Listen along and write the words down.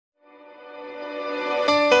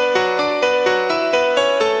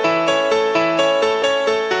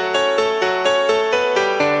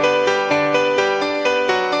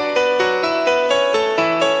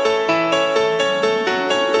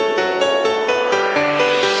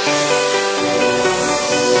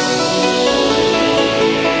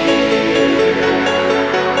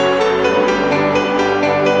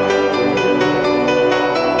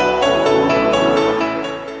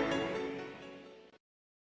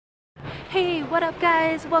What up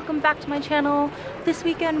guys, welcome back to my channel. This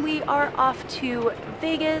weekend we are off to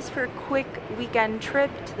Vegas for a quick weekend trip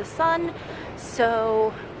to the sun,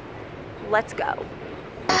 so let's go.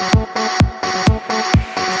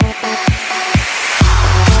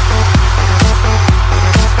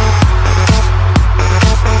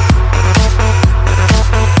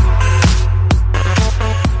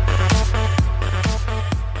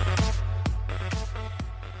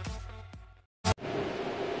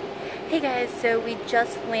 Hey guys, so we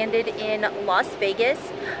just landed in Las Vegas.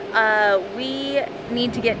 We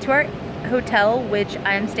need to get to our hotel, which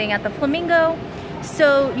I'm staying at the Flamingo.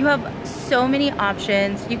 So you have so many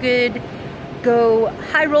options. You could go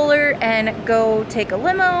high roller and go take a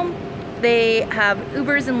limo. They have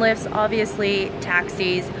Ubers and Lyfts, obviously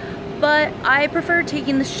taxis, but I prefer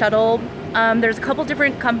taking the shuttle. There's a couple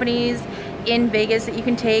different companies in Vegas that you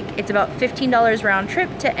can take. It's about $15 round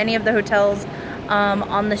trip to any of the hotels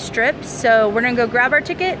on the strip. So we're gonna go grab our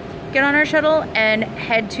ticket, get on our shuttle, and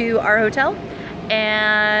head to our hotel,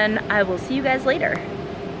 and I will see you guys later.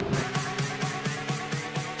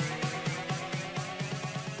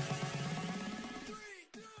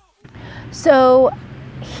 So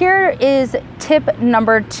here is tip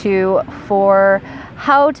number 2 for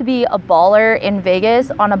how to be a baller in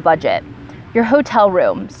Vegas on a budget: your hotel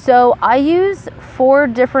room. So I use 4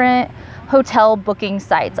 different hotel booking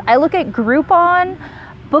sites. I look at Groupon,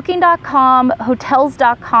 booking.com,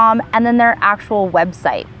 hotels.com, and then their actual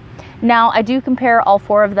website. Now I do compare all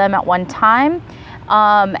 4 of them at one time,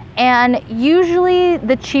 and usually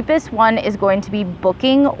the cheapest one is going to be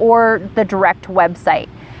Booking or the direct website.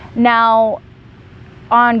 Now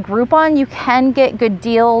on Groupon you can get good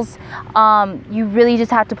deals. You really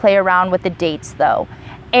just have to play around with the dates though.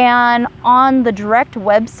 And on the direct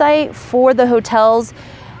website for the hotels,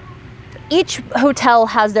 each hotel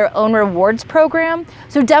has their own rewards program,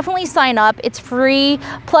 so definitely sign up. It's free,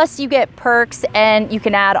 plus you get perks, and you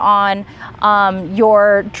can add on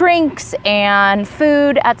your drinks and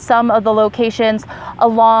food at some of the locations,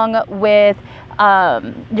 along with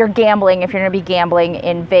your gambling if you're gonna be gambling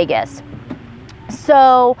in Vegas.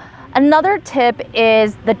 So another tip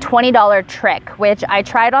is the $20 trick, which I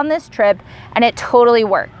tried on this trip and it totally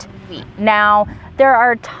worked. Now, there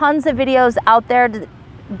are tons of videos out there to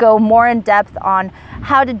go more in depth on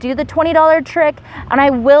how to do the $20 trick, and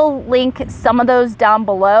I will link some of those down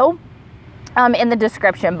below in the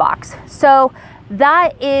description box. So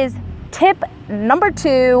that is tip number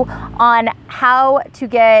 2 on how to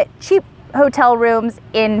get cheap hotel rooms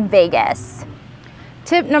in Vegas.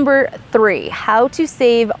 Tip number 3, how to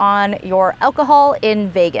save on your alcohol in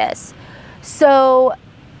Vegas. So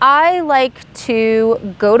I like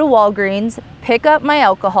to go to Walgreens, pick up my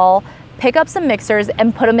alcohol, pick up some mixers,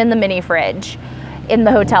 and put them in the mini fridge in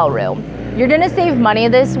the hotel room. You're gonna save money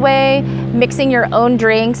this way, mixing your own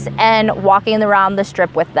drinks and walking around the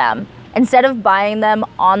strip with them, instead of buying them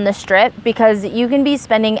on the strip, because you can be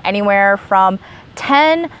spending anywhere from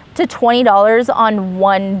 $10 to $20 on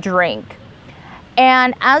one drink.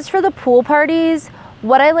 And as for the pool parties,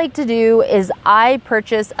 what I like to do is I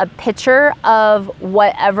purchase a pitcher of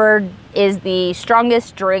whatever is the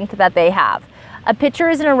strongest drink that they have. A pitcher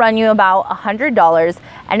is gonna run you about $100,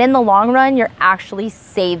 and in the long run, you're actually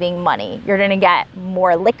saving money. You're gonna get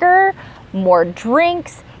more liquor, more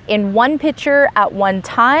drinks in one pitcher at one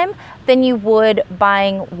time than you would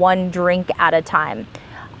buying one drink at a time.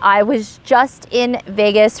 I was just in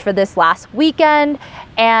Vegas for this last weekend,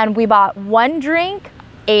 and we bought one drink,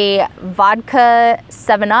 a vodka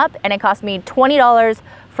 7-Up, and it cost me $20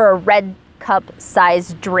 for a red cup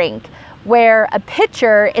sized drink, where a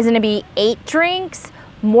pitcher is gonna be 8 drinks,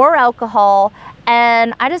 more alcohol,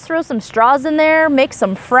 and I just throw some straws in there, make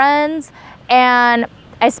some friends, and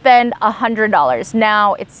I spend $100.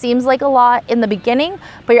 Now, it seems like a lot in the beginning,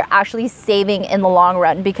 but you're actually saving in the long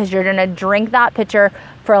run, because you're gonna drink that pitcher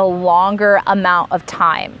for a longer amount of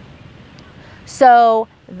time. So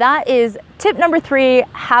that is tip number 3,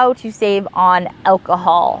 how to save on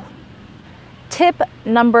alcohol. Tip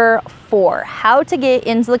number 4, how to get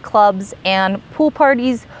into the clubs and pool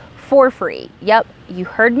parties for free. Yep, you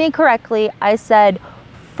heard me correctly. I said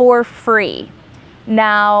for free.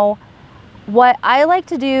 Now, what I like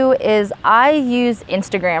to do is I use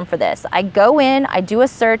Instagram for this. I go in, I do a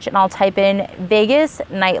search, and I'll type in Vegas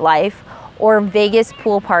nightlife or Vegas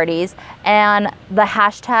pool parties, and the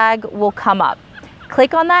hashtag will come up.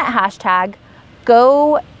 Click on that hashtag,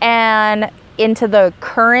 go and into the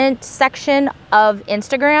current section of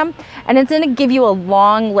Instagram, and it's gonna give you a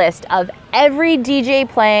long list of every DJ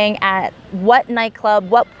playing at what nightclub,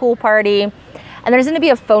 what pool party, and there's gonna be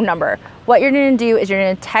a phone number. What you're gonna do is you're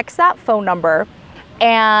gonna text that phone number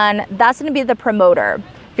and that's going to be the promoter.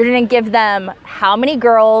 You're going to give them how many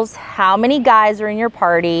girls, how many guys are in your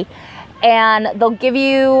party, and they'll give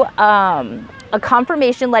you a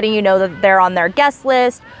confirmation letting you know that they're on their guest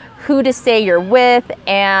list, who to say you're with,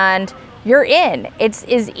 and you're in. It's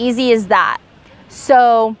as easy as that.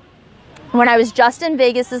 So when I was just in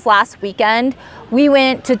Vegas this last weekend, we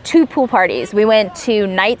went to 2 pool parties. We went to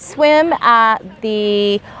night swim at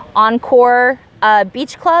the Encore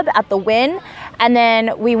Beach Club at the Wynn, and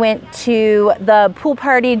then we went to the pool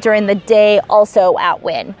party during the day also at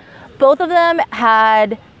Wynn. Both of them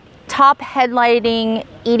had top headlighting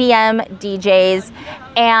EDM DJs,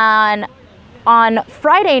 and on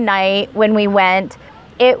Friday night when we went,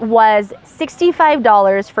 it was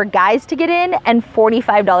 $65 for guys to get in and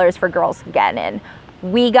 $45 for girls to get in.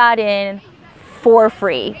 We got in for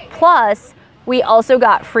free. Plus, we also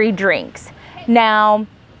got free drinks. Now,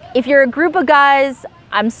 if you're a group of guys,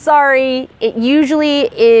 I'm sorry, it usually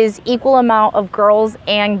is equal amount of girls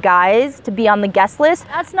and guys to be on the guest list.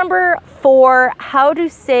 That's number 4, how to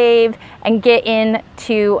save and get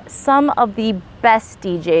into some of the best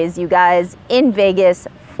DJs, you guys, in Vegas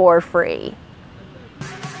for free.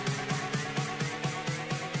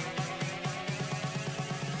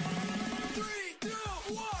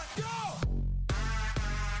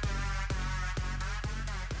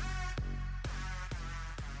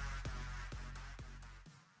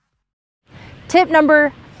 Tip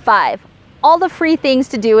number 5, all the free things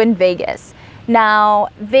to do in Vegas. Now,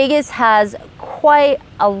 Vegas has quite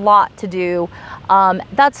a lot to do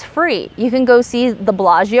that's free. You can go see the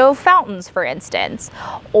Bellagio fountains, for instance,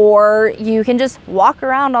 or you can just walk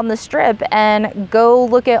around on the Strip and go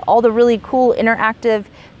look at all the really cool interactive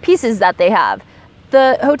pieces that they have.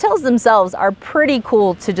 The hotels themselves are pretty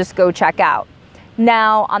cool to just go check out.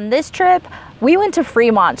 Now, on this trip, we went to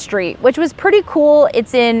Fremont Street, which was pretty cool.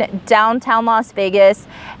 It's in downtown Las Vegas,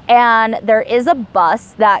 and there is a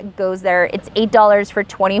bus that goes there. It's $8 for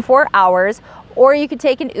 24 hours, or you could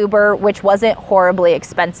take an Uber, which wasn't horribly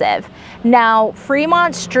expensive. Now,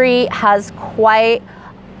 Fremont Street has quite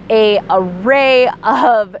an array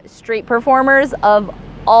of street performers of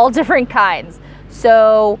all different kinds,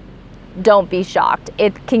 so don't be shocked.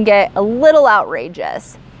 It can get a little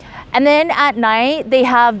outrageous. And then at night, they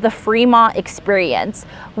have the Fremont Experience,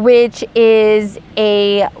 which is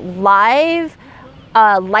a live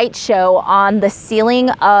light show on the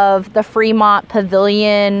ceiling of the Fremont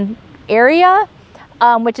Pavilion area,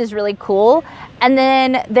 which is really cool. And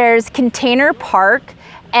then there's Container Park,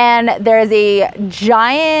 and there's a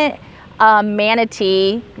giant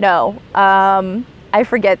manatee. No, I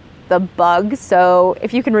forget the bug, so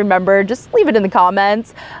if you can remember, just leave it in the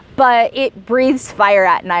comments. But it breathes fire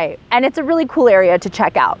at night, and it's a really cool area to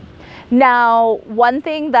check out. Now, one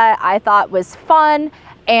thing that I thought was fun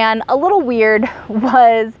and a little weird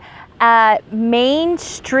was at Main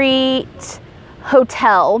Street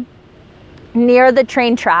Hotel near the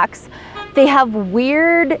train tracks, they have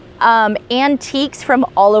weird antiques from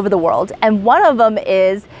all over the world, and one of them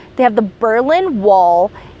is they have the Berlin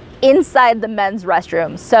Wall inside the men's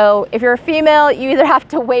restroom. So if you're a female, you either have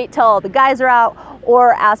to wait till all the guys are out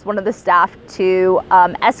or ask one of the staff to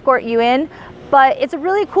escort you in. But it's a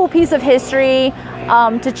really cool piece of history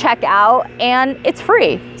to check out, and it's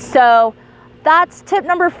free. So that's tip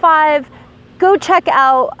number 5. Go check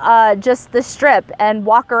out just the Strip and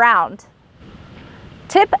walk around.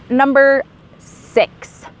 Tip number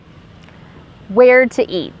 6, where to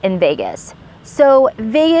eat in Vegas. So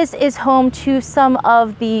Vegas is home to some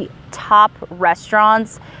of the top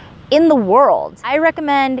restaurants in the world. I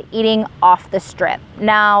recommend eating off the Strip.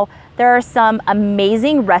 Now, there are some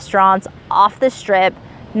amazing restaurants off the Strip,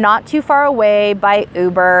 not too far away by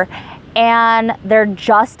Uber, and they're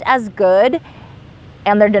just as good,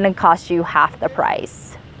 and they're gonna cost you half the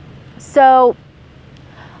price. So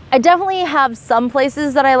I definitely have some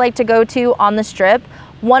places that I like to go to on the Strip.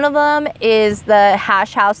 One of them is the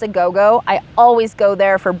Hash House at Go-Go. I always go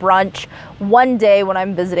there for brunch one day when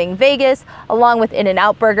I'm visiting Vegas, along with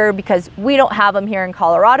In-N-Out Burger, because we don't have them here in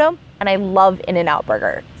Colorado, and I love In-N-Out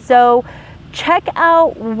Burger. So check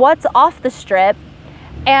out what's off the Strip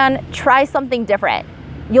and try something different.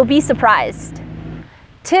 You'll be surprised.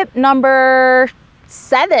 Tip number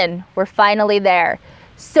 7, we're finally there.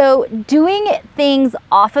 So doing things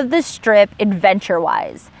off of the Strip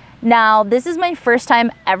adventure-wise. Now, this is my first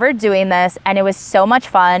time ever doing this, and it was so much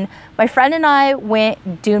fun. My friend and I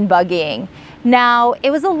went dune buggying. Now,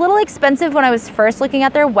 it was a little expensive when I was first looking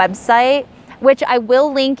at their website, which I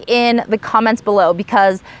will link in the comments below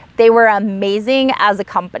because they were amazing as a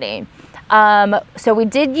company. So we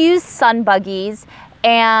did use sunbuggys,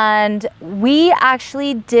 and we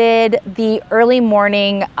actually did the early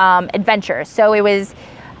morning adventure. So it was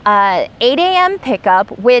 8 a.m.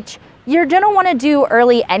 pickup, which you're gonna wanna do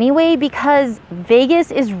early anyway because Vegas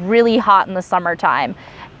is really hot in the summertime.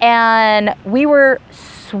 And we were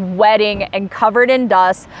sweating and covered in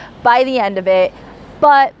dust by the end of it,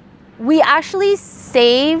 but we actually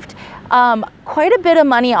saved quite a bit of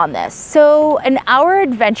money on this. So an hour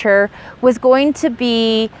adventure was going to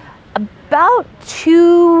be about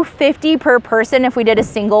 $250 per person if we did a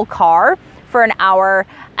single car for an hour,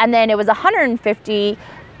 and then it was $150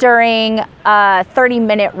 during a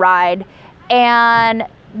 30-minute ride. And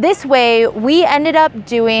this way we ended up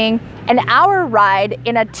doing an hour ride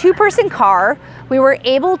in a 2-person car. We were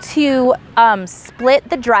able to split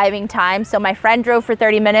the driving time. So my friend drove for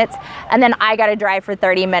 30 minutes and then I got to drive for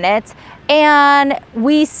 30 minutes. And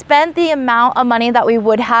we spent the amount of money that we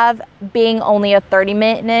would have being only a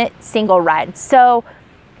 30-minute single ride. So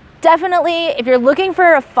definitely, if you're looking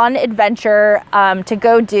for a fun adventure to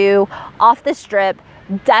go do off the strip,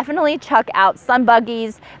 definitely check out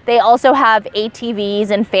Sunbuggys. They also have ATVs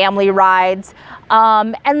and family rides,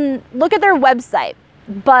 and look at their website.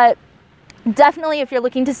 But definitely, if you're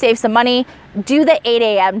looking to save some money, do the 8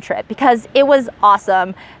 a.m. trip because it was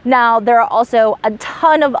awesome. Now, there are also a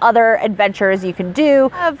ton of other adventures you can do.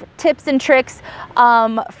 I have tips and tricks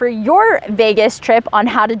for your Vegas trip on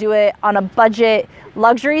how to do it on a budget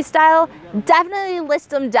luxury style. Definitely list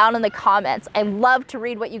them down in the comments. I love to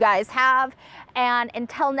read what you guys have. And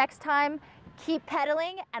until next time, keep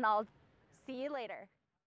pedaling, and I'll see you later.